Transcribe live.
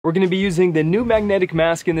We're going to be using the new magnetic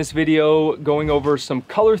mask in this video, going over some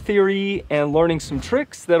color theory and learning some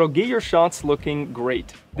tricks that'll get your shots looking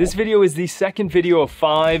great. This video is the second video of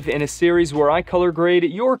 5 in a series where I color grade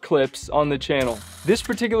your clips on the channel. This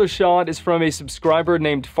particular shot is from a subscriber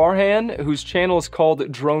named Faran, whose channel is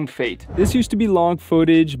called Drone Fate. This used to be log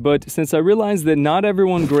footage, but since I realized that not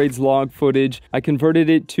everyone grades log footage, I converted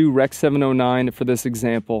it to Rec 709 for this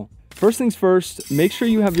example. First things first, make sure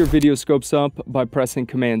you have your video scopes up by pressing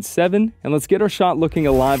Command 7, and let's get our shot looking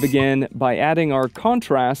alive again by adding our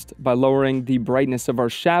contrast by lowering the brightness of our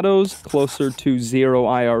shadows closer to 0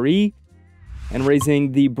 IRE, and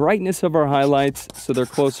raising the brightness of our highlights so they're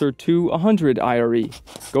closer to 100 IRE.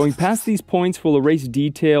 Going past these points will erase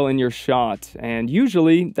detail in your shot, and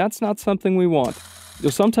usually that's not something we want. You'll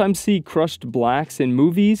sometimes see crushed blacks in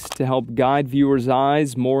movies to help guide viewers'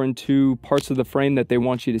 eyes more into parts of the frame that they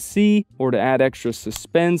want you to see, or to add extra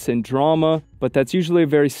suspense and drama, but that's usually a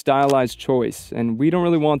very stylized choice, and we don't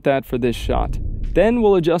really want that for this shot. Then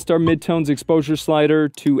we'll adjust our midtones exposure slider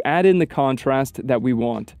to add in the contrast that we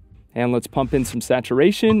want. And let's pump in some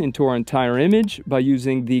saturation into our entire image by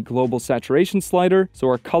using the global saturation slider so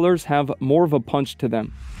our colors have more of a punch to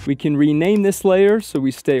them. We can rename this layer so we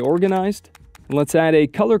stay organized. And let's add a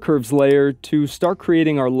color curves layer to start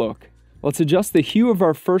creating our look. Let's adjust the hue of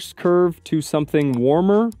our first curve to something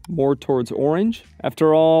warmer, more towards orange.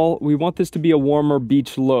 After all, we want this to be a warmer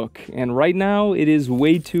beach look, and right now it is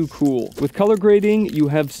way too cool. With color grading, you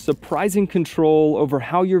have surprising control over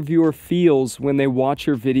how your viewer feels when they watch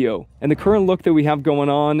your video. And the current look that we have going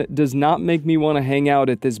on does not make me want to hang out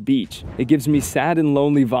at this beach. It gives me sad and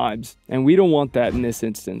lonely vibes, and we don't want that in this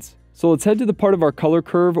instance. So let's head to the part of our color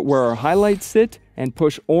curve where our highlights sit and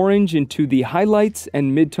push orange into the highlights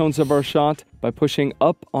and midtones of our shot by pushing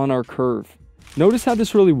up on our curve. Notice how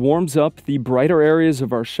this really warms up the brighter areas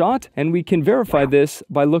of our shot, and we can verify this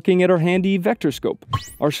by looking at our handy vector scope.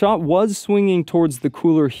 Our shot was swinging towards the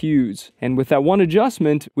cooler hues, and with that one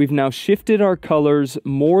adjustment, we've now shifted our colors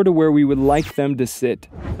more to where we would like them to sit.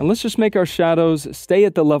 And let's just make our shadows stay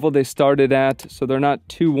at the level they started at so they're not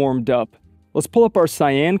too warmed up. Let's pull up our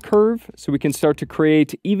cyan curve so we can start to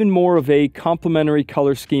create even more of a complementary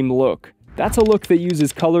color scheme look. That's a look that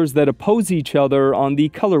uses colors that oppose each other on the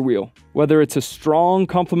color wheel. Whether it's a strong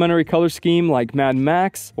complementary color scheme like Mad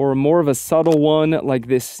Max, or more of a subtle one like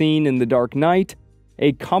this scene in The Dark Knight,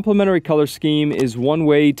 a complementary color scheme is one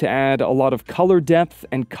way to add a lot of color depth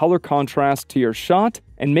and color contrast to your shot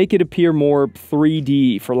and make it appear more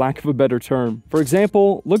 3D, for lack of a better term. For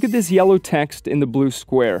example, look at this yellow text in the blue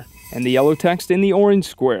square and the yellow text in the orange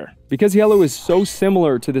square. Because yellow is so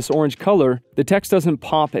similar to this orange color, the text doesn't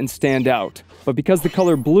pop and stand out. But because the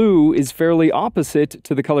color blue is fairly opposite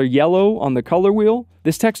to the color yellow on the color wheel,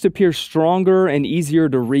 this text appears stronger and easier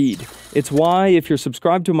to read. It's why, if you're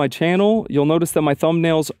subscribed to my channel, you'll notice that my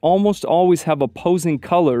thumbnails almost always have opposing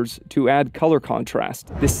colors to add color contrast.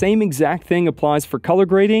 The same exact thing applies for color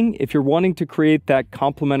grading if you're wanting to create that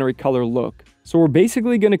complementary color look. So we're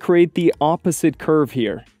basically going to create the opposite curve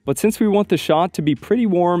here. But since we want the shot to be pretty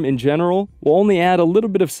warm in general, we'll only add a little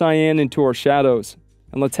bit of cyan into our shadows.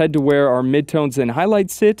 And let's head to where our midtones and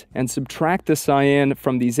highlights sit and subtract the cyan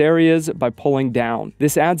from these areas by pulling down.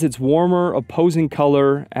 This adds its warmer, opposing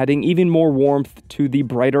color, adding even more warmth to the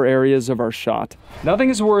brighter areas of our shot. Nothing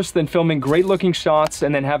is worse than filming great looking shots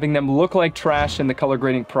and then having them look like trash in the color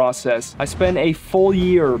grading process. I spent a full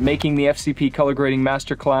year making the FCP color grading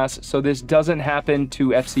masterclass, so this doesn't happen to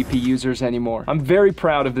FCP users anymore. I'm very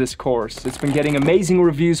proud of this course. It's been getting amazing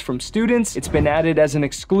reviews from students. It's been added as an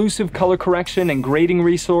exclusive color correction and grading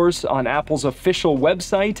resource on Apple's official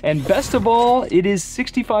website, and best of all, it is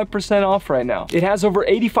 65% off right now. It has over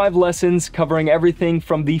 85 lessons covering everything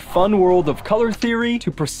from the fun world of color theory to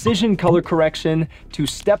precision color correction to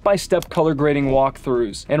step-by-step color grading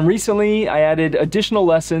walkthroughs. And recently, I added additional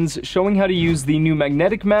lessons showing how to use the new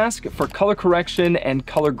magnetic mask for color correction and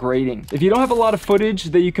color grading. If you don't have a lot of footage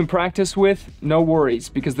that you can practice with, no worries,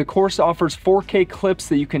 because the course offers 4K clips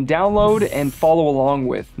that you can download and follow along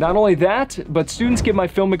with. Not only that, but students get my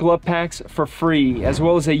Filmic Glove Packs for free, as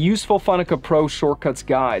well as a useful Final Cut Pro shortcuts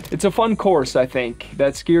guide. It's a fun course, I think,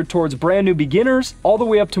 that's geared towards brand new beginners all the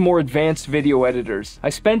way up to more advanced video editors. I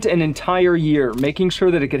spent an entire year making sure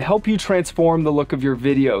that it could help you transform the look of your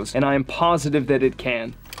videos, and I am positive that it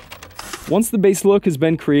can. Once the base look has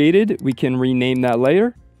been created, we can rename that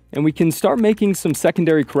layer, and we can start making some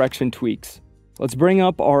secondary correction tweaks. Let's bring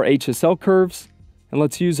up our HSL curves, and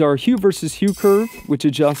let's use our hue versus hue curve, which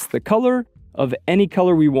adjusts the color of any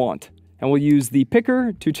color we want. And we'll use the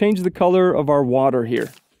picker to change the color of our water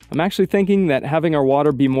here. I'm actually thinking that having our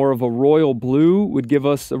water be more of a royal blue would give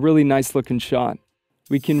us a really nice looking shot.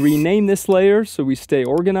 We can rename this layer so we stay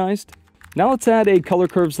organized. Now let's add a color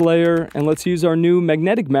curves layer, and let's use our new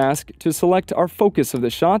magnetic mask to select our focus of the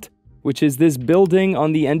shot, which is this building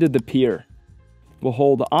on the end of the pier. We'll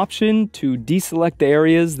hold Option to deselect the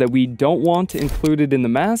areas that we don't want included in the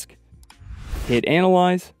mask. Hit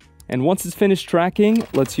Analyze. And once it's finished tracking,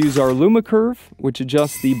 let's use our Luma curve, which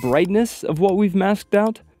adjusts the brightness of what we've masked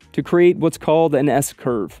out to create what's called an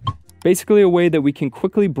S-curve. Basically a way that we can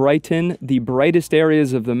quickly brighten the brightest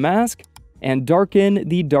areas of the mask and darken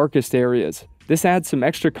the darkest areas. This adds some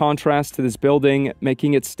extra contrast to this building,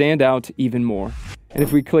 making it stand out even more. And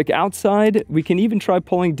if we click outside, we can even try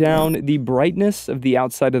pulling down the brightness of the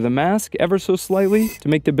outside of the mask ever so slightly to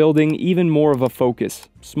make the building even more of a focus.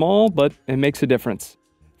 Small, but it makes a difference.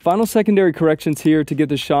 Final secondary corrections here to get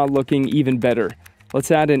the shot looking even better. Let's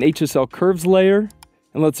add an HSL curves layer,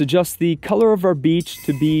 and let's adjust the color of our beach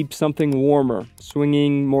to be something warmer,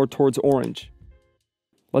 swinging more towards orange.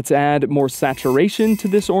 Let's add more saturation to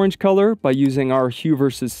this orange color by using our hue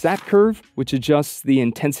versus sat curve, which adjusts the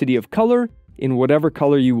intensity of color in whatever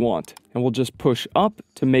color you want. And we'll just push up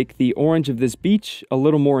to make the orange of this beach a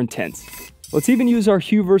little more intense. Let's even use our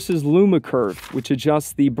hue versus luma curve, which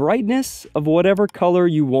adjusts the brightness of whatever color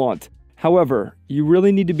you want. However, you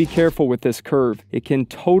really need to be careful with this curve. It can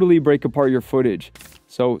totally break apart your footage.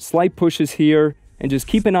 So slight pushes here, and just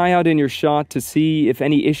keep an eye out in your shot to see if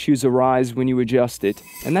any issues arise when you adjust it.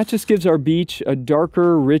 And that just gives our beach a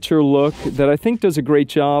darker, richer look that I think does a great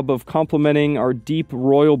job of complementing our deep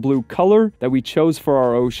royal blue color that we chose for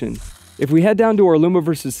our ocean. If we head down to our Luma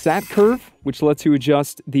versus Sat curve, which lets you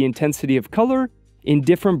adjust the intensity of color in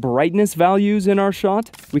different brightness values in our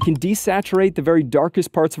shot, we can desaturate the very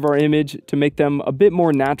darkest parts of our image to make them a bit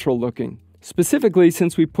more natural looking. Specifically,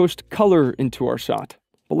 since we pushed color into our shot.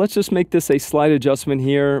 But let's just make this a slight adjustment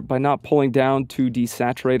here by not pulling down to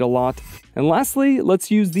desaturate a lot. And lastly, let's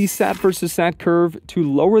use the Sat versus Sat curve to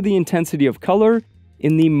lower the intensity of color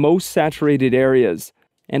in the most saturated areas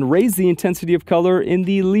and raise the intensity of color in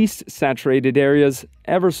the least saturated areas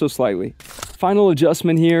ever so slightly. Final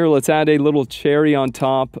adjustment here, let's add a little cherry on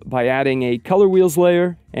top by adding a color wheels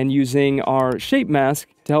layer and using our shape mask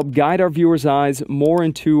to help guide our viewer's eyes more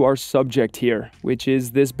into our subject here, which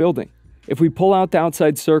is this building. If we pull out the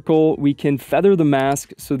outside circle, we can feather the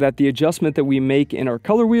mask so that the adjustment that we make in our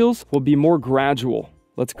color wheels will be more gradual.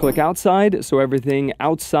 Let's click outside so everything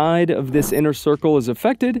outside of this inner circle is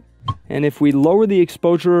affected. And if we lower the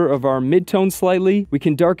exposure of our midtones slightly, we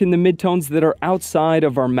can darken the midtones that are outside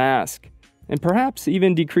of our mask. And perhaps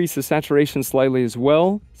even decrease the saturation slightly as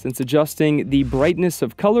well, since adjusting the brightness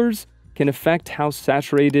of colors can affect how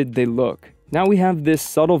saturated they look. Now we have this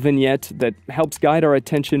subtle vignette that helps guide our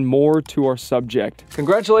attention more to our subject.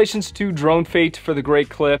 Congratulations to Drone Fate for the great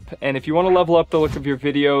clip, and if you want to level up the look of your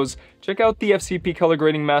videos, check out the FCP Color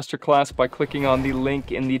Grading Masterclass by clicking on the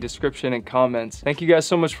link in the description and comments. Thank you guys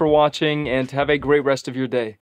so much for watching, and have a great rest of your day.